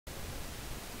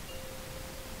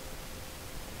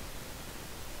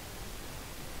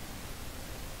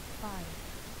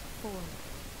4, 3,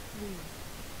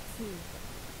 2,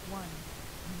 1.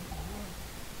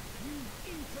 You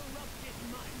interrupted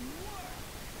my work!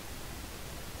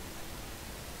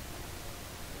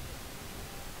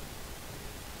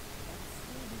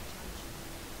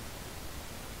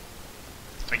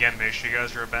 Again, make sure you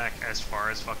guys are back as far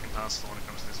as fucking possible when it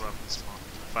comes to these weapons spawn.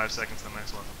 5 seconds to the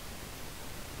next weapon.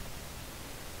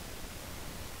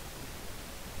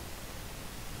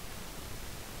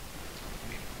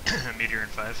 Meteor in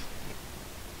 5.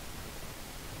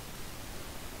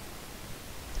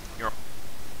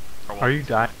 Are you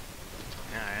dying?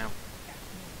 Yeah, I am.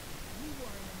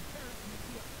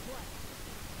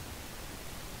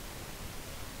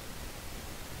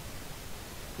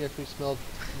 Yeah, if we smelled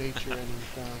nature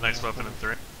and Nice weapon in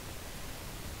 3.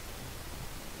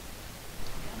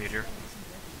 Meteor.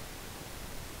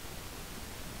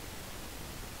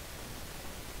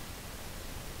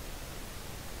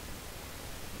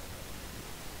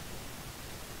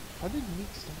 How did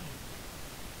Meeks die?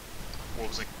 What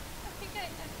was it?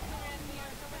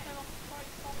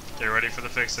 Get ready for the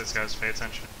fixes, guys. Pay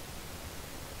attention.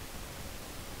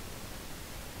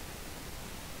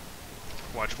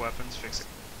 Watch weapons, fix it.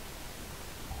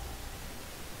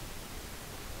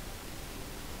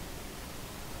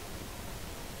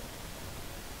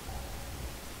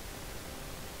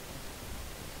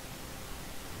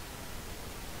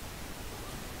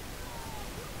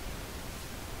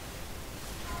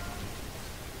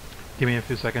 Give me a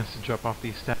few seconds to drop off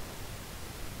these steps.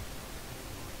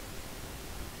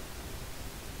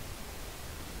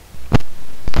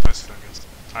 Nice focus.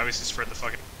 Obviously spread the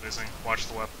fucking losing. Watch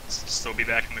the weapons. Still be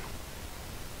back in the...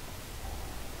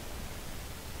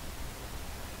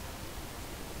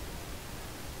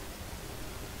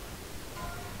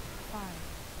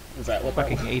 Is that what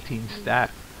Fucking 18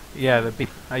 stat. Yeah,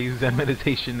 I use that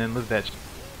meditation and live that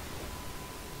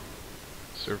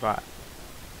survive.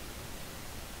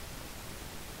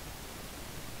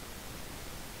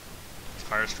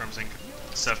 Firestorm's in.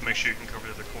 Seth, make sure you can cover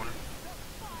the other corner.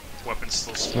 Weapons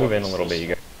still split. Move in a little bit, you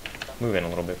guys. Move in a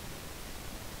little bit.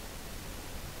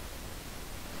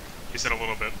 You said a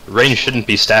little bit. Range shouldn't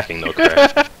be stacking though,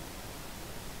 correct?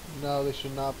 No, they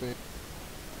should not be.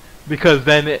 Because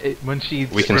then when she...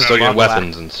 We can still get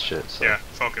weapons and shit, so... Yeah,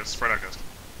 focus. Spread out, guys.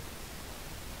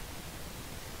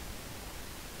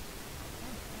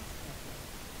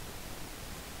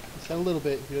 Just a little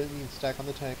bit, if you don't need to stack on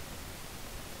the tank.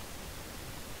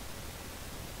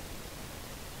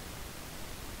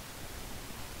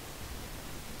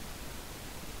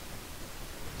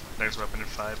 Next weapon in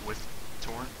 5 with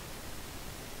Torn.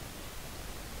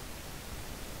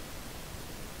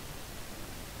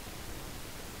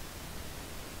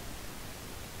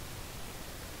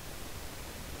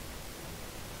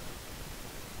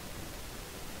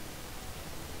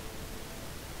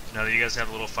 Now that you guys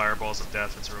have little fireballs of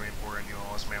death, it's really important you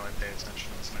always melee pay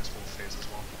attention to this next wolf phase as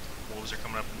well. Wolves are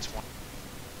coming up in 20.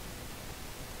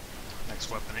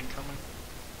 Next weapon incoming.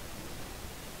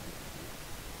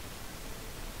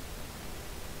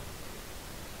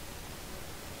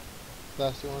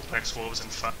 Last one. Next wolves in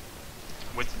 5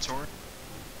 with the torrent.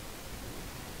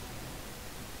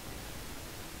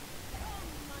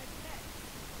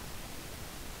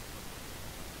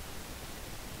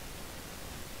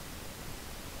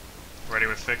 Ready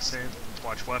with fixate.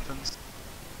 Watch weapons.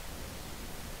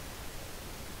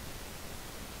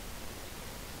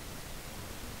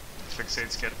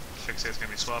 Fixate's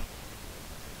gonna be swapped.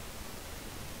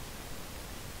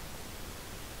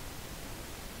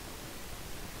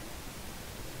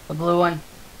 The blue one.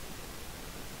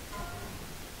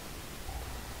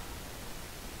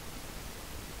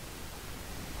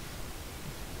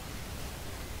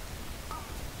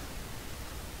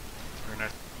 Very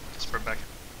nice. Spread back.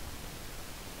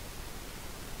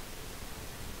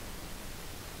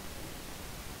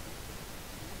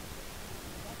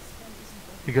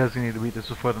 You guys need to beat this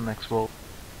before the next wolf.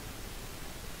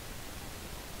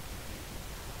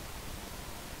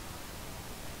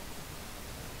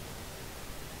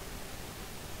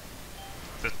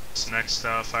 This next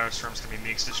firestorm's gonna be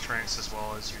Meeks' strengths as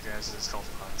well as you guys' health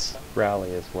pots.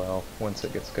 Rally as well, once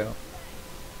it gets go.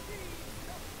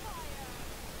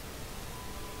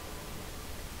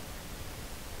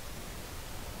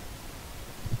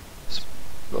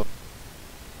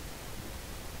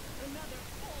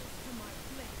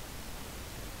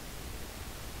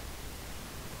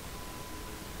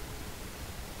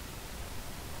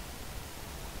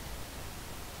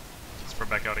 Spread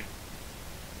back out.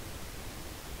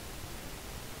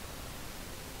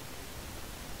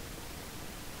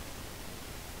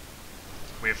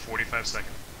 We have 45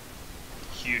 seconds.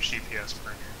 Huge DPS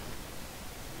burn here.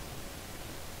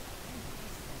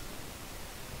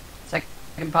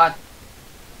 Second pot.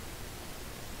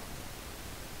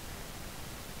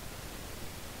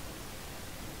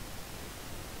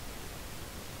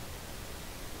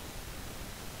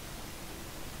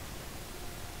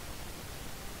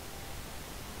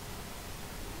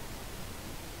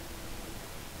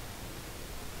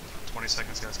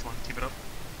 Seconds, guys. Come on, keep it up.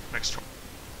 Next turn.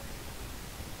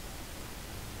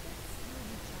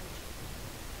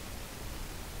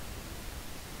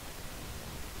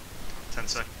 Ten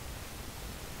seconds.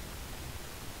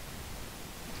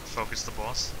 Focus the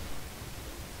boss.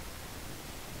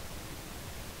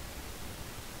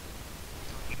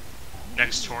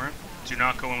 Next torrent. Do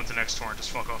not go in with the next torrent.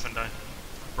 Just fuck off and die.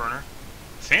 Burner.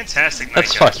 Fantastic night,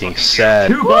 That's guys. fucking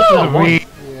sad. 2 bosses at once.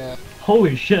 Yeah.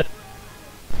 Holy shit.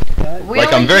 We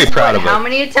Like, only I'm very did, proud what, of it, How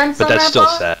many attempts But on that's that still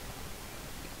boss? sad.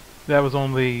 That was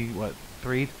only, what,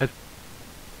 3?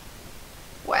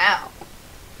 Wow.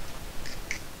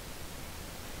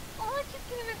 Oh, I keep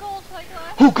getting a gold like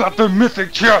last Who got the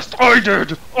mythic chest? I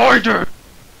did! I did!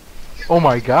 Oh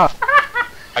my god.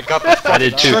 I got the I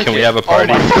did too. Can we have a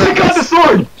party? I got the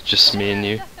sword! Just me and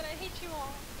you. Justin, I hate you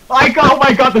all.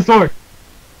 I got the sword!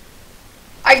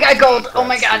 I got gold. Oh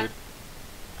my god.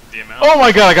 The amount Oh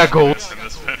my god, I got gold. in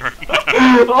this bed right now.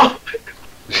 Oh.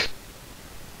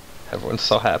 Everyone's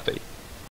so happy.